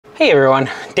Hey everyone,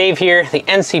 Dave here, the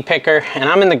NC Picker, and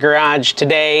I'm in the garage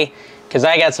today because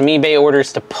I got some eBay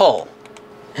orders to pull.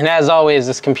 And as always,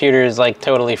 this computer is like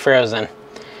totally frozen.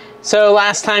 So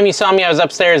last time you saw me, I was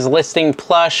upstairs listing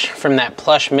Plush from that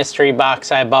Plush mystery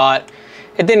box I bought.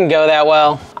 It didn't go that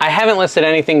well. I haven't listed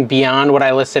anything beyond what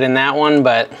I listed in that one,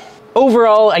 but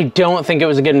overall, I don't think it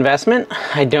was a good investment.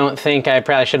 I don't think I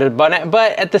probably should have bought it,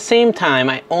 but at the same time,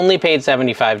 I only paid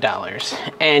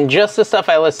 $75. And just the stuff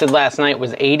I listed last night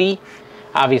was $80.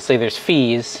 Obviously, there's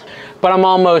fees, but I'm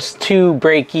almost to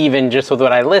break even just with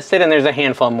what I listed, and there's a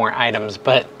handful of more items,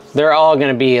 but they're all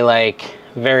gonna be like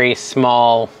very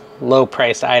small,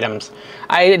 low-priced items.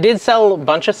 I did sell a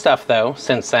bunch of stuff though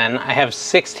since then. I have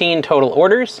 16 total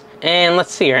orders, and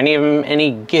let's see, are any of them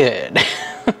any good?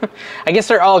 I guess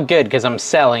they're all good because I'm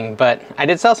selling, but I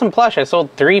did sell some Plush. I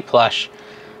sold 3 Plush.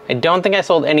 I don't think I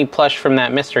sold any Plush from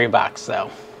that mystery box though.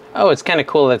 Oh, it's kind of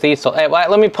cool that these sold. Hey, well,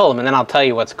 let me pull them and then I'll tell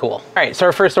you what's cool. All right, so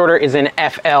our first order is in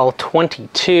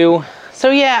FL22. So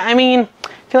yeah, I mean, I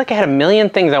feel like I had a million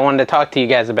things I wanted to talk to you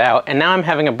guys about, and now I'm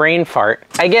having a brain fart.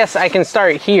 I guess I can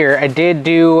start here. I did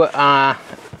do a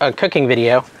cooking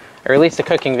video. I released a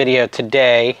cooking video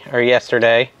today or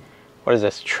yesterday. What is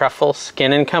this? Truffle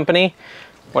Skin & Company?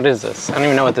 What is this? I don't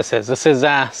even know what this is. This is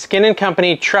Skin &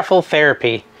 Company Truffle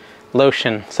Therapy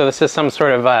Lotion. So this is some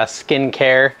sort of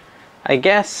skincare, I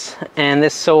guess. And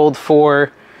this sold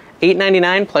for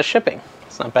 $8.99 plus shipping.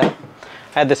 It's not bad.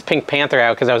 I had this Pink Panther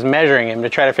out because I was measuring him to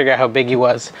try to figure out how big he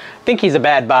was. I think he's a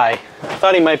bad buy. I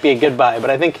thought he might be a good buy, but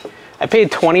I think I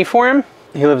paid $20 for him.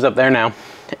 He lives up there now.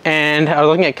 And I was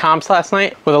looking at comps last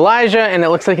night with Elijah, and it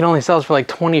looks like it only sells for like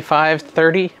 25,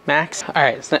 30 max. All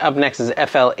right, so up next is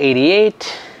FL88.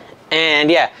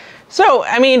 And yeah, so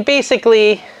I mean,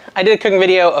 basically, I did a cooking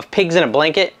video of pigs in a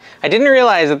blanket. I didn't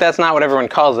realize that that's not what everyone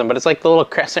calls them, but it's like the little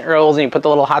crescent rolls and you put the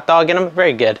little hot dog in them.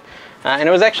 Very good. And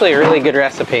it was actually a really good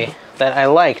recipe that I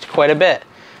liked quite a bit.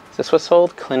 Is this what's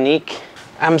sold? Clinique.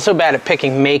 I'm so bad at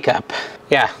picking makeup.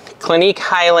 Yeah, Clinique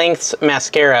High Lengths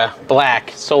Mascara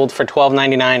Black sold for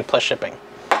 $12.99 plus shipping.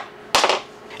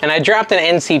 And I dropped an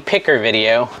NC Picker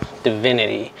video,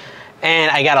 Divinity,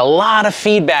 and I got a lot of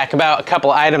feedback about a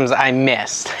couple items I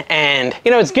missed. And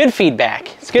you know, it's good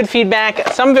feedback. It's good feedback.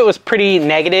 Some of it was pretty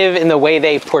negative in the way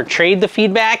they portrayed the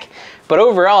feedback, but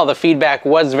overall the feedback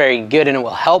was very good and it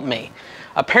will help me.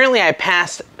 Apparently I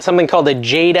passed something called a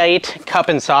Jadeite cup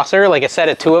and saucer, like a set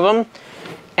of 2 of them.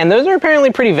 And those are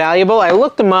apparently pretty valuable. I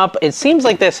looked them up. It seems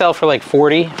like they sell for like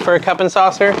 $40 for a cup and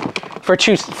saucer, for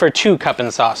two cup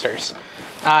and saucers.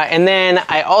 And then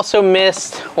I also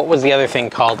missed, what was the other thing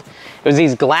called? It was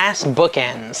these glass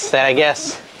bookends that I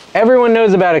guess everyone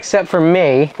knows about except for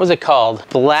me. What was it called?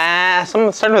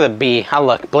 Something starting with a B. I'll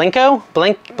look. Blanco?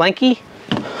 Blanky?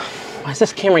 Why does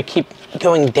this camera keep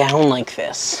going down like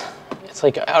this? It's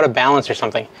like out of balance or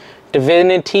something.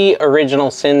 Divinity Original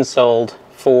Sin sold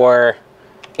for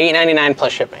 $8.99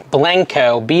 plus shipping.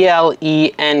 Blenko,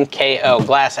 B-L-E-N-K-O,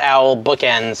 glass owl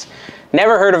bookends.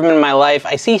 Never heard of them in my life.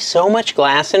 I see so much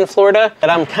glass in Florida that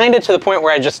I'm kind of to the point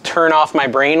where I just turn off my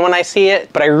brain when I see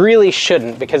it, but I really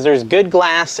shouldn't because there's good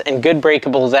glass and good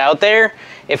breakables out there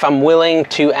if I'm willing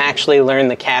to actually learn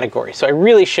the category. So I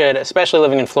really should, especially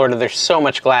living in Florida. There's so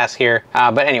much glass here.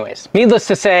 But anyways, needless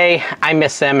to say, I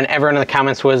miss them and everyone in the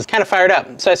comments was kind of fired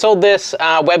up. So I sold this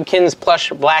Webkinz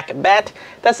Plush Black Bat.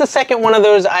 That's the second one of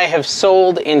those I have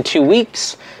sold in 2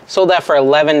 weeks. Sold that for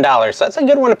 $11. So that's a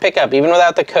good one to pick up, even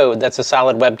without the code. That's a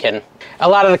solid Webkin. A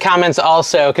lot of the comments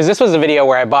also, because this was a video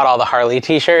where I bought all the Harley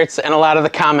t-shirts, and a lot of the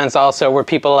comments also were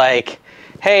people like,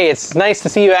 hey, it's nice to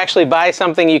see you actually buy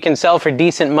something you can sell for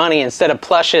decent money instead of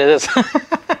plushes.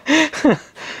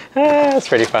 That's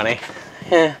pretty funny.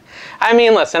 Yeah. I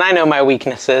mean, listen, I know my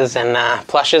weaknesses, and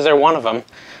plushes are one of them.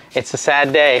 It's a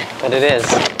sad day, but it is.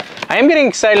 I am getting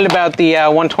excited about the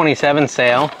 127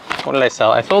 sale. What did I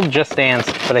sell? I sold Just Dance,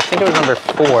 but I think it was number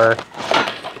 4.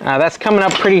 That's coming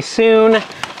up pretty soon.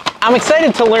 I'm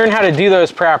excited to learn how to do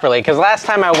those properly, because last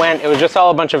time I went, it was just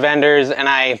all a bunch of vendors, and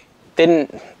I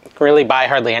didn't really buy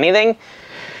hardly anything.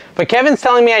 But Kevin's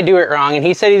telling me I do it wrong, and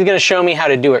he said he's going to show me how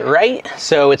to do it right,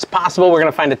 so it's possible we're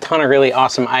going to find a ton of really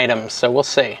awesome items, so we'll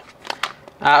see.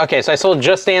 Okay, so I sold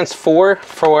Just Dance 4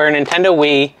 for Nintendo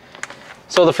Wii.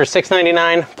 Sold it for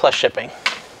 $6.99 plus shipping.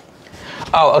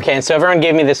 Oh, okay, and so everyone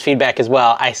gave me this feedback as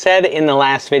well. I said in the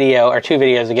last video, or 2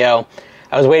 videos ago,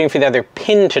 I was waiting for the other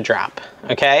pin to drop,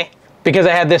 okay? Because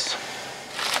I had this...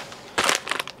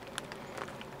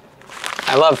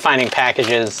 I love finding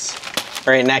packages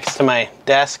right next to my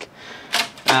desk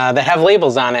that have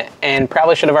labels on it and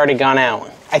probably should have already gone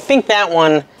out. I think that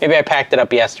one, maybe I packed it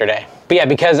up yesterday. But yeah,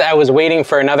 because I was waiting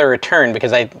for another return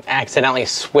because I accidentally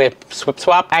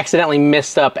accidentally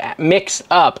mixed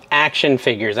up action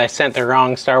figures. I sent the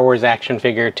wrong Star Wars action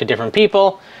figure to different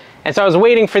people. And so I was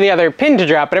waiting for the other pin to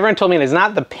drop, but everyone told me it is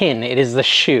not the pin, it is the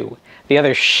shoe. The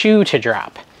other shoe to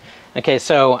drop. Okay,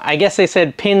 so I guess they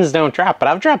said pins don't drop, but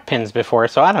I've dropped pins before,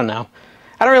 so I don't know.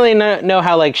 I don't really know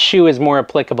how like shoe is more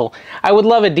applicable. I would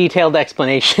love a detailed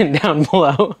explanation down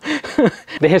below.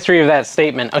 The history of that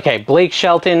statement. Okay, Blake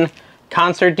Shelton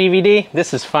concert DVD.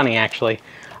 This is funny actually.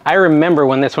 I remember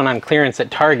when this went on clearance at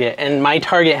Target, and my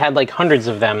Target had like hundreds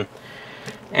of them.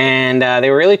 And they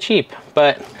were really cheap.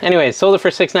 But anyway, sold it for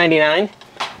 $6.99.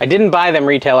 I didn't buy them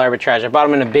retail arbitrage. I bought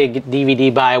them in a big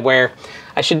DVD buy where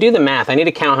I should do the math. I need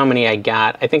to count how many I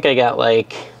got. I think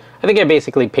I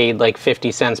basically paid like 50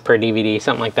 cents per DVD,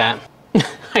 something like that.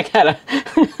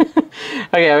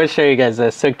 Okay, I will show you guys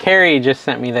this. So Carrie just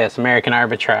sent me this, American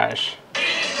Arbitrage.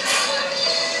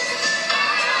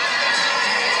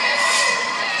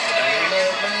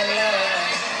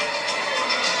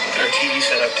 Our TV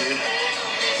setup, dude.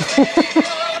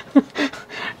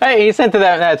 Hey, he sent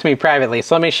that to me privately,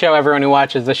 so let me show everyone who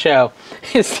watches the show.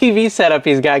 His TV setup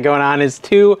he's got going on is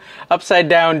 2 upside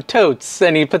down totes,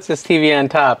 and he puts this TV on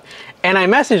top. And I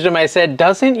messaged him, I said,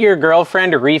 doesn't your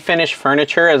girlfriend refinish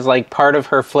furniture as like part of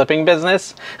her flipping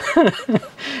business?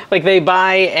 Like they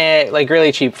buy like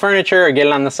really cheap furniture or get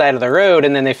it on the side of the road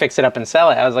and then they fix it up and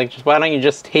sell it. I was like, why don't you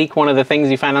just take one of the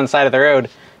things you find on the side of the road,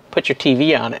 put your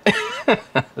TV on it?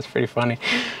 That's pretty funny.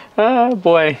 Oh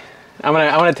boy. I'm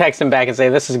gonna text him back and say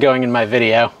this is going in my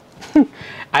video.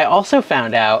 I also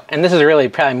found out, and this is really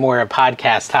probably more a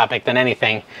podcast topic than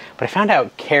anything, but I found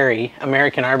out Carrie,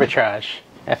 American Arbitrage,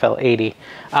 FL80,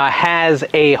 has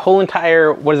a whole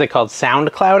entire, what is it called,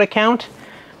 SoundCloud account,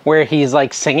 where he's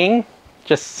like singing,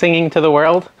 just singing to the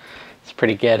world. It's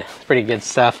pretty good. It's pretty good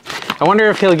stuff. I wonder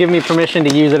if he'll give me permission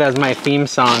to use it as my theme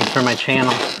song for my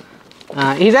channel.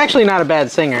 He's actually not a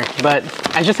bad singer, but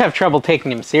I just have trouble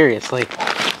taking him seriously.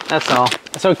 That's all.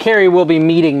 So Carrie will be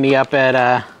meeting me up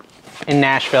at in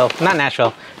Nashville. Not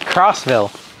Nashville,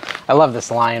 Crossville. I love this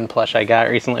lion plush I got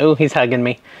recently. Ooh, he's hugging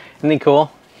me. Isn't he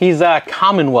cool? He's a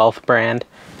Commonwealth brand,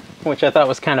 which I thought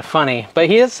was kind of funny. But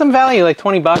he has some value, like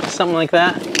 20 bucks, something like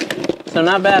that. So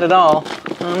not bad at all.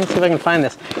 Let me see if I can find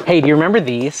this. Hey, do you remember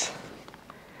these?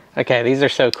 Okay, these are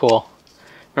so cool.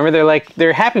 Remember,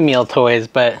 they're Happy Meal toys,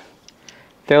 but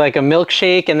they're like a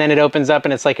milkshake and then it opens up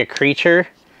and it's like a creature.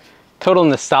 Total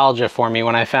nostalgia for me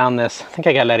when I found this. I think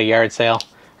I got it at a yard sale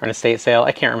or an estate sale.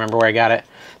 I can't remember where I got it.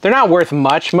 They're not worth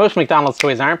much. Most McDonald's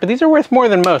toys aren't, but these are worth more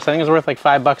than most. I think it's worth like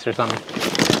 $5 or something.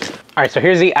 All right, so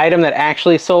here's the item that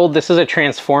actually sold. This is a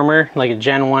Transformer, like a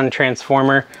Gen 1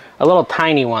 Transformer. A little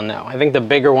tiny one though. I think the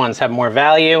bigger ones have more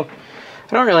value.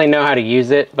 I don't really know how to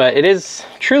use it, but it is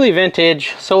truly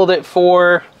vintage. Sold it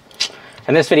for,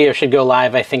 and this video should go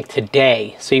live, I think,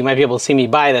 today. So you might be able to see me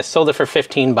buy this. Sold it for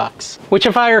 15 bucks. Which,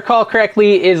 if I recall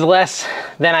correctly, is less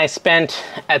than I spent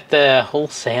at the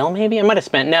wholesale, maybe? I might have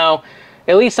spent, no.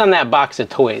 At least on that box of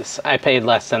toys, I paid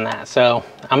less than that. So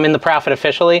I'm in the profit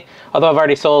officially. Although I've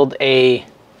already sold a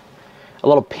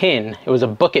little pin. It was a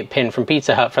Book It pin from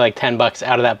Pizza Hut for like 10 bucks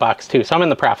out of that box too. So I'm in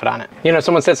the profit on it. You know,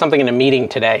 someone said something in a meeting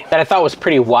today that I thought was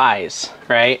pretty wise,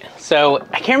 right? So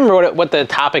I can't remember what the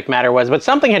topic matter was, but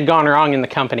something had gone wrong in the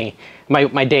company,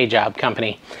 my day job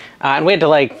company. And we had to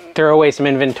like throw away some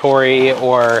inventory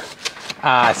or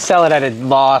sell it at a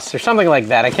loss or something like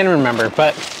that. I can't remember,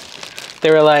 but they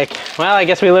were like, well, I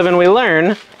guess we live and we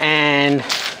learn. And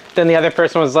then the other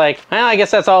person was like, well, I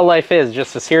guess that's all life is,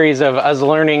 just a series of us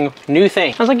learning new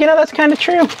things. I was like, you know, that's kind of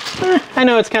true. I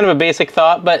know it's kind of a basic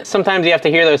thought, but sometimes you have to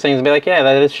hear those things and be like, yeah,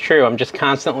 that is true. I'm just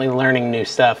constantly learning new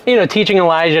stuff. You know, teaching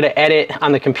Elijah to edit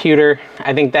on the computer,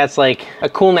 I think that's like a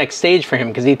cool next stage for him,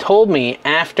 because he told me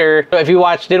after, if you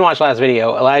didn't watch last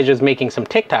video, Elijah's making some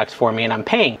TikToks for me and I'm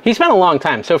paying. He spent a long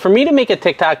time. So for me to make a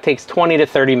TikTok takes 20 to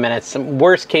 30 minutes,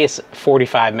 worst case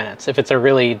 45 minutes if it's a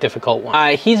really difficult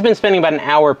one. He's been spending about an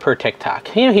hour per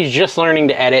TikTok. You know, he's just learning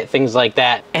to edit, things like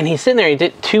that. And he's sitting there, he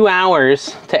did 2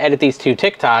 hours to edit these 2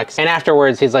 TikToks. And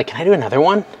afterwards he's like, can I do another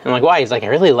one? I'm like, why? He's like, I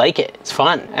really like it. It's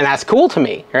fun. And that's cool to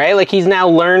me, right? Like he's now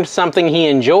learned something he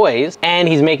enjoys and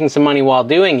he's making some money while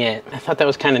doing it. I thought that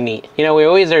was kind of neat. You know, we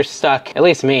always are stuck, at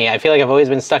least me, I feel like I've always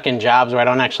been stuck in jobs where I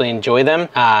don't actually enjoy them.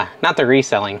 Not the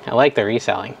reselling. I like the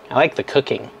reselling. I like the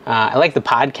cooking. I like the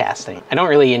podcasting. I don't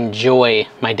really enjoy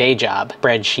my day job,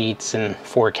 spreadsheets and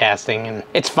forecasting. And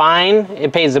it's fine.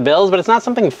 It pays the bills, but it's not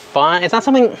something fun. It's not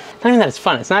even that it's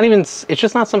fun. It's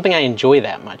just not something I enjoy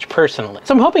that much personally.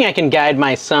 So I'm hoping I can guide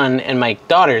my son and my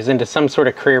daughters into some sort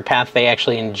of career path they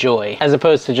actually enjoy, as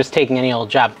opposed to just taking any old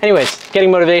job. Anyways, getting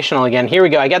motivational again. Here we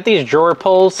go. I got these drawer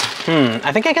pulls.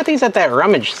 I think I got these at that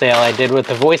rummage sale I did with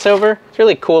the voiceover. It's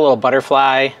really cool little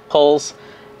butterfly pulls.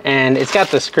 And it's got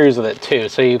the screws with it too.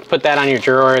 So you put that on your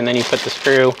drawer and then you put the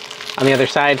screw on the other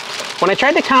side. When I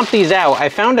tried to comp these out, I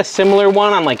found a similar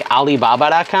one on like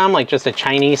Alibaba.com, like just a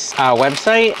Chinese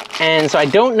website. And so I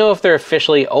don't know if they're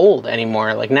officially old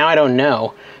anymore. Like now I don't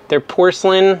know. They're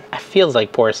porcelain, it feels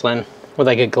like porcelain, with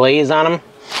like a glaze on them.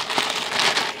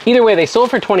 Either way, they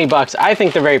sold for 20 bucks. I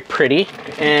think they're very pretty,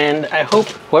 and I hope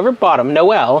whoever bought them,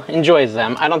 Noelle, enjoys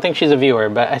them. I don't think she's a viewer,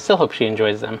 but I still hope she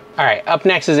enjoys them. All right, up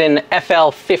next is in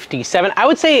FL57. I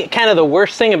would say kind of the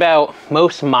worst thing about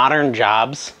most modern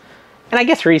jobs, and I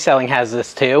guess reselling has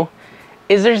this too,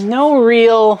 is there's no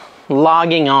real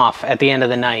logging off at the end of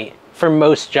the night for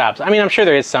most jobs. I mean, I'm sure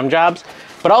there is some jobs,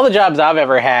 but all the jobs I've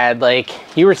ever had, like,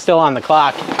 you were still on the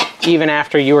clock even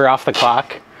after you were off the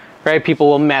clock. Right? People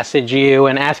will message you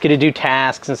and ask you to do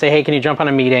tasks and say, hey, can you jump on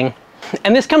a meeting?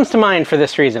 And this comes to mind for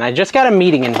this reason. I just got a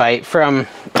meeting invite from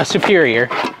a superior,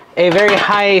 a very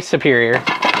high superior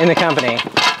in the company,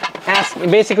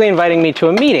 basically inviting me to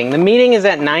a meeting. The meeting is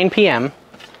at 9 p.m.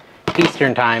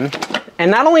 Eastern time.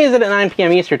 And not only is it at 9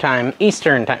 p.m. Eastern time,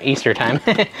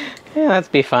 yeah,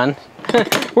 that'd be fun.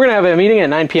 We're gonna have a meeting at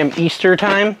 9 p.m. Eastern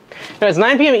time. No, it's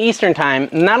 9 p.m. Eastern time.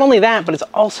 Not only that, but it's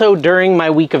also during my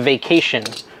week of vacation,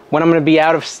 when I'm gonna be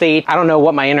out of state. I don't know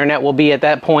what my internet will be at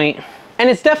that point. And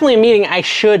it's definitely a meeting I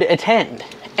should attend.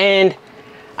 And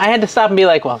I had to stop and be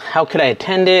like, well, how could I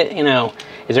attend it? You know,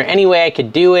 is there any way I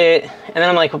could do it? And then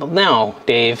I'm like, well, no,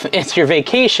 Dave, it's your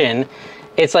vacation.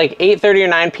 It's like 8:30 or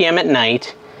 9 p.m. at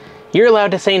night. You're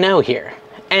allowed to say no here.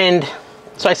 And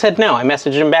so I said no. I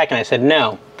messaged him back and I said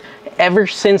no. Ever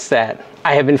since that,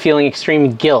 I have been feeling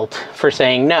extreme guilt for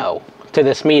saying no to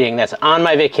this meeting that's on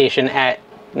my vacation at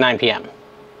 9 p.m.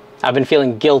 I've been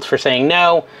feeling guilt for saying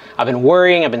no. I've been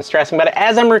worrying, I've been stressing about it.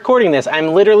 As I'm recording this, I'm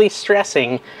literally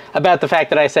stressing about the fact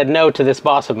that I said no to this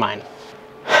boss of mine.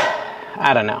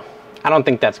 I don't know. I don't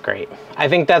think that's great. I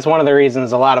think that's one of the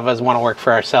reasons a lot of us want to work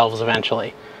for ourselves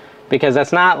eventually. Because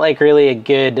that's not like really a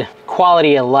good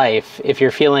quality of life if you're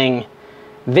feeling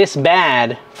this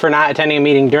bad for not attending a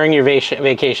meeting during your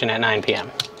vacation at 9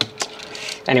 p.m.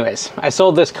 Anyways, I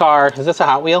sold this car. Is this a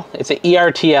Hot Wheel? It's an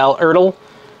ERTL Ertl.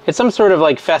 It's some sort of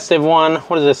like festive one.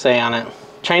 What does it say on it?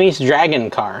 Chinese Dragon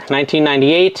car,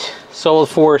 1998, sold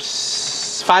for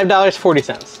 $5.40.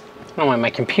 I don't know why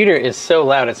my computer is so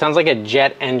loud. It sounds like a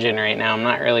jet engine right now. I'm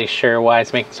not really sure why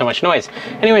it's making so much noise.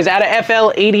 Anyways, out of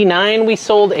FL89, we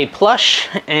sold a plush,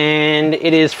 and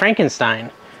it is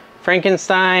Frankenstein.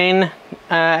 Frankenstein,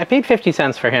 I paid 50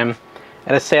 cents for him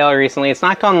at a sale recently. It's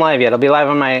not gone live yet. It'll be live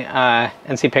on my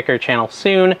NC Picker channel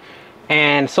soon.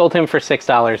 And sold him for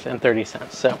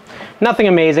 $6.30. So nothing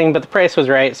amazing, but the price was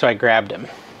right, so I grabbed him.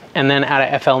 And then out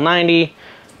of FL90,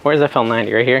 where's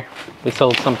FL90? Right here. We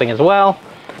sold something as well.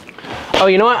 Oh,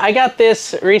 you know what? I got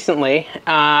this recently.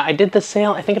 I did the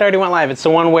sale. I think it already went live. It's the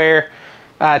one where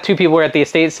two people were at the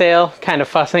estate sale, kind of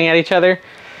fussing at each other.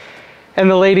 And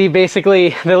the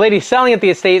lady selling at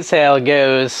the estate sale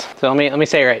goes, so let me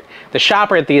say it right. The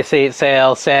shopper at the estate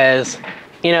sale says,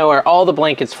 you know, are all the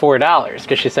blankets $4?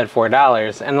 Because she said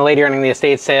 $4. And the lady running the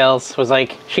estate sales was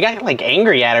like, she got like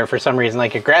angry at her for some reason,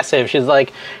 like aggressive. She's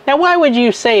like, now why would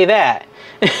you say that?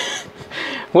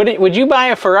 Would you buy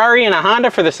a Ferrari and a Honda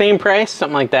for the same price?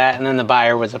 Something like that. And then the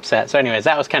buyer was upset. So anyways,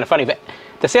 that was kind of funny. But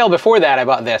the sale before that, I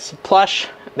bought this plush.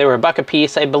 They were $1 a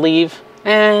piece, I believe.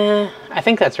 I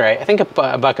think that's right. I think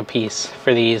 $1 a piece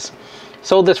for these.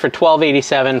 Sold this for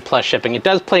 $12.87 plus shipping. It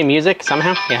does play music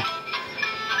somehow. Yeah.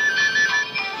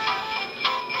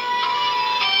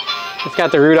 It's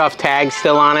got the Rudolph tag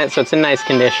still on it, so it's in nice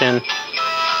condition.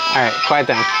 All right, quiet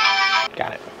down.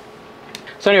 Got it.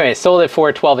 So anyway, sold it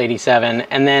for $12.87,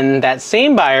 and then that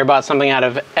same buyer bought something out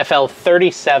of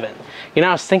FL37. You know,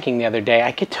 I was thinking the other day,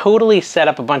 I could totally set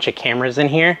up a bunch of cameras in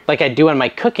here like I do on my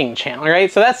cooking channel,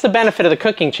 right? So that's the benefit of the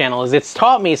cooking channel, is it's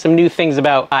taught me some new things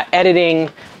about editing,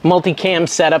 multicam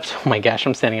setups. Oh my gosh,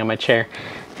 I'm standing on my chair.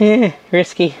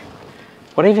 Risky.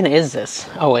 What even is this?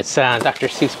 Oh, it's Dr.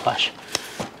 Seuss plush.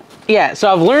 Yeah,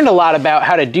 so I've learned a lot about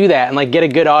how to do that and like get a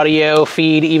good audio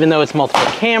feed, even though it's multiple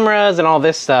cameras and all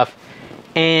this stuff.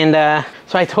 And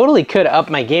so I totally could up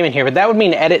my game in here, but that would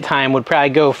mean edit time would probably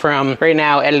go from, right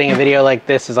now editing a video like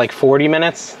this is like 40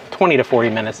 minutes, 20 to 40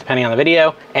 minutes, depending on the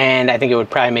video. And I think it would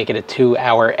probably make it a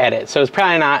 2-hour edit. So it's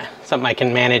probably not something I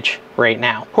can manage right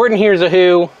now. Horton Hears a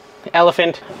Who,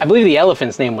 elephant. I believe the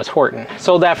elephant's name was Horton.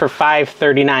 Sold that for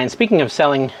 $5.39. Speaking of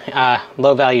selling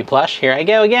low value plush, here I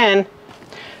go again.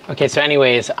 Okay, so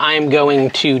anyways, I'm going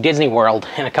to Disney World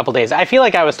in a couple days. I feel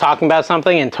like I was talking about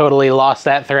something and totally lost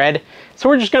that thread. So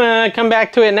we're just gonna come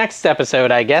back to it next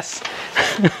episode, I guess.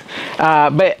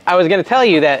 But I was gonna tell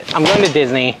you that I'm going to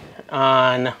Disney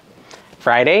on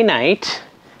Friday night,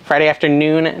 Friday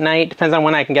afternoon night, depends on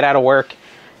when I can get out of work.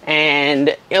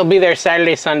 And it'll be there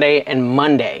Saturday, Sunday, and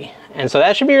Monday. And so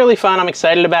that should be really fun. I'm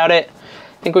excited about it.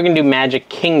 I think we're gonna do Magic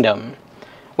Kingdom.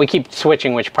 We keep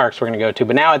switching which parks we're gonna go to,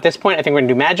 but now at this point, I think we're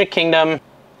gonna do Magic Kingdom,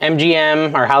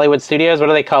 MGM, or Hollywood Studios, what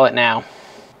do they call it now?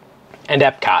 And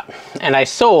Epcot. And I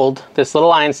sold this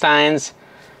little Einstein's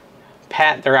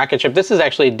Pat the Rocket Ship. This is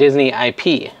actually a Disney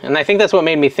IP, and I think that's what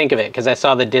made me think of it, because I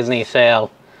saw the Disney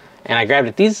sale, and I grabbed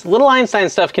it. These little Einstein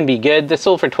stuff can be good. This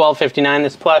sold for $12.59,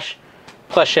 this plush,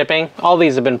 plus shipping. All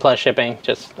these have been plus shipping,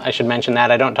 just, I should mention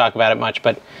that. I don't talk about it much,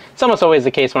 but it's almost always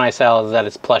the case when I sell is that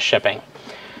it's plus shipping.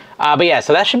 But yeah,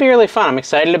 so that should be really fun. I'm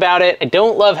excited about it. I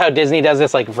don't love how Disney does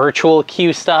this like virtual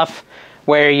queue stuff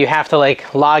where you have to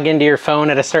like log into your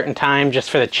phone at a certain time just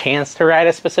for the chance to ride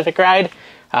a specific ride.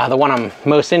 The one I'm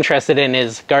most interested in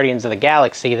is Guardians of the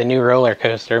Galaxy, the new roller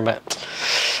coaster, but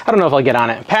I don't know if I'll get on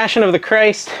it. Passion of the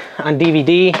Christ on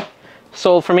DVD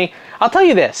sold for me. I'll tell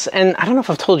you this, and I don't know if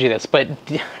I've told you this, but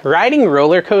riding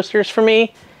roller coasters for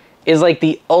me is like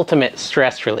the ultimate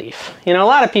stress relief. You know, a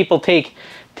lot of people take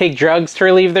drugs to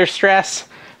relieve their stress,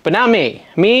 but not me.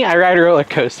 I ride roller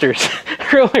coasters.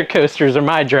 Roller coasters are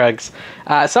my drugs.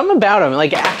 Something about them,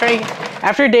 like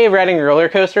after a day of riding a roller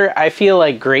coaster, I feel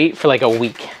like great for like a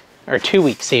week or 2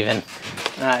 weeks even.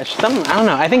 It's something, I don't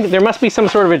know. I think there must be some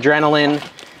sort of adrenaline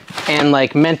and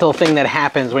like mental thing that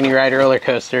happens when you ride roller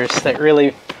coasters that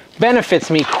really benefits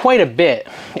me quite a bit.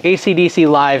 AC/DC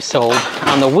Live sold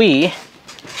on the Wii,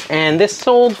 and this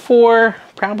sold for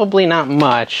probably not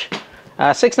much.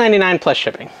 $6.99 plus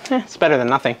shipping. It's better than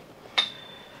nothing.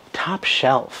 Top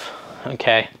Shelf.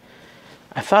 Okay.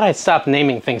 I thought I'd stop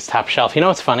naming things Top Shelf. You know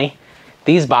what's funny?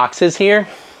 These boxes here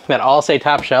that all say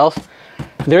Top Shelf,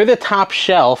 they're the top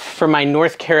shelf for my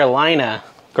North Carolina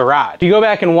garage. If you go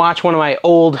back and watch one of my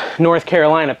old North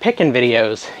Carolina picking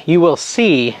videos, you will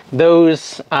see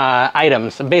those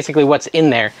items, basically what's in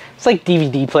there. It's like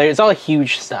DVD players, it's all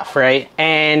huge stuff, right?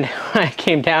 And when I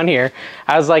came down here,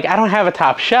 I was like, I don't have a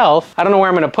top shelf. I don't know where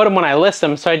I'm gonna put them when I list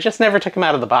them, so I just never took them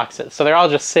out of the boxes. So they're all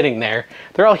just sitting there.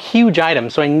 They're all huge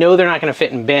items, so I know they're not gonna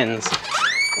fit in bins.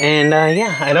 And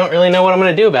yeah, I don't really know what I'm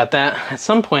gonna do about that. At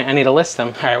some point, I need to list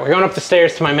them. All right, we're going up the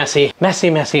stairs to my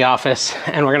messy office,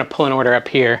 and we're gonna pull an order up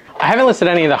here. I haven't listed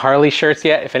any of the Harley shirts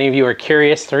yet, if any of you are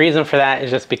curious. The reason for that is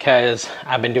just because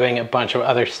I've been doing a bunch of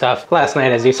other stuff. Last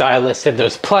night, as you saw, I listed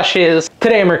those plushes.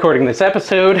 Today, I'm recording this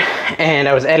episode, and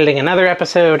I was editing another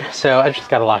episode, so I've just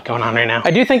got a lot going on right now.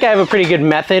 I do think I have a pretty good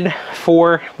method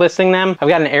for listing them. I've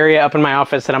got an area up in my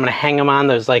office that I'm gonna hang them on,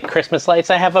 those like Christmas lights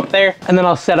I have up there, and then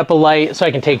I'll set up a light so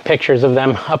I can take pictures of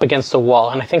them up against the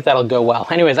wall, and I think that'll go well.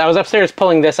 Anyways, I was upstairs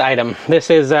pulling this item. This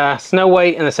is Snow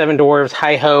White and the Seven Dwarfs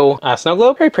Hi-Ho snow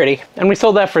globe. Very pretty. And we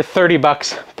sold that for 30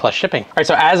 bucks plus shipping. All right,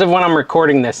 so as of when I'm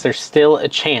recording this, there's still a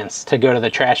chance to go to the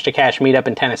Trash to Cash meetup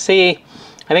in Tennessee.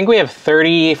 I think we have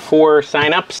 34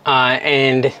 signups,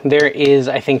 and there is,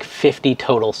 I think, 50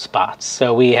 total spots.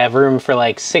 So we have room for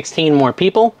like 16 more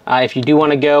people. If you do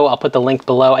want to go, I'll put the link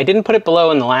below. I didn't put it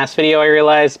below in the last video, I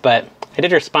realized, but I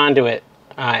did respond to it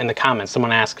in the comments.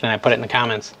 Someone asked and I put it in the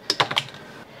comments.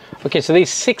 Okay, so these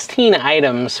 16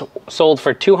 items sold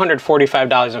for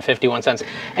 $245.51.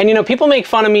 And you know, people make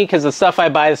fun of me because the stuff I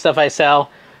buy, the stuff I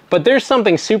sell, but there's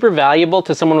something super valuable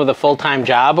to someone with a full-time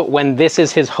job when this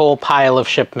is his whole pile of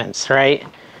shipments, right?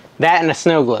 That and a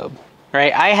snow globe,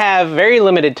 right? I have very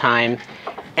limited time,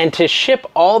 and to ship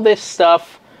all this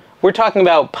stuff, we're talking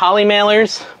about poly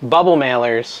mailers, bubble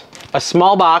mailers, a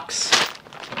small box,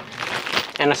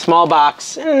 and a small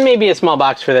box, and maybe a small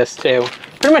box for this too.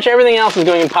 Pretty much everything else is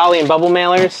going in poly and bubble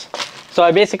mailers. So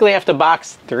I basically have to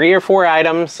box 3 or 4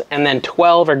 items, and then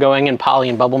 12 are going in poly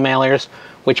and bubble mailers,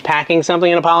 which packing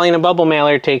something in a poly and a bubble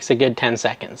mailer takes a good 10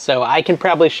 seconds. So I can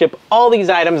probably ship all these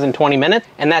items in 20 minutes,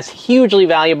 and that's hugely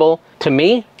valuable to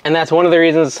me. And that's one of the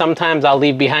reasons sometimes I'll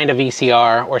leave behind a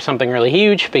VCR or something really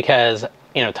huge because,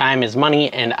 you know, time is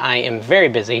money and I am very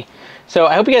busy. So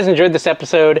I hope you guys enjoyed this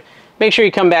episode. Make sure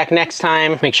you come back next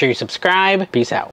time. Make sure you subscribe. Peace out.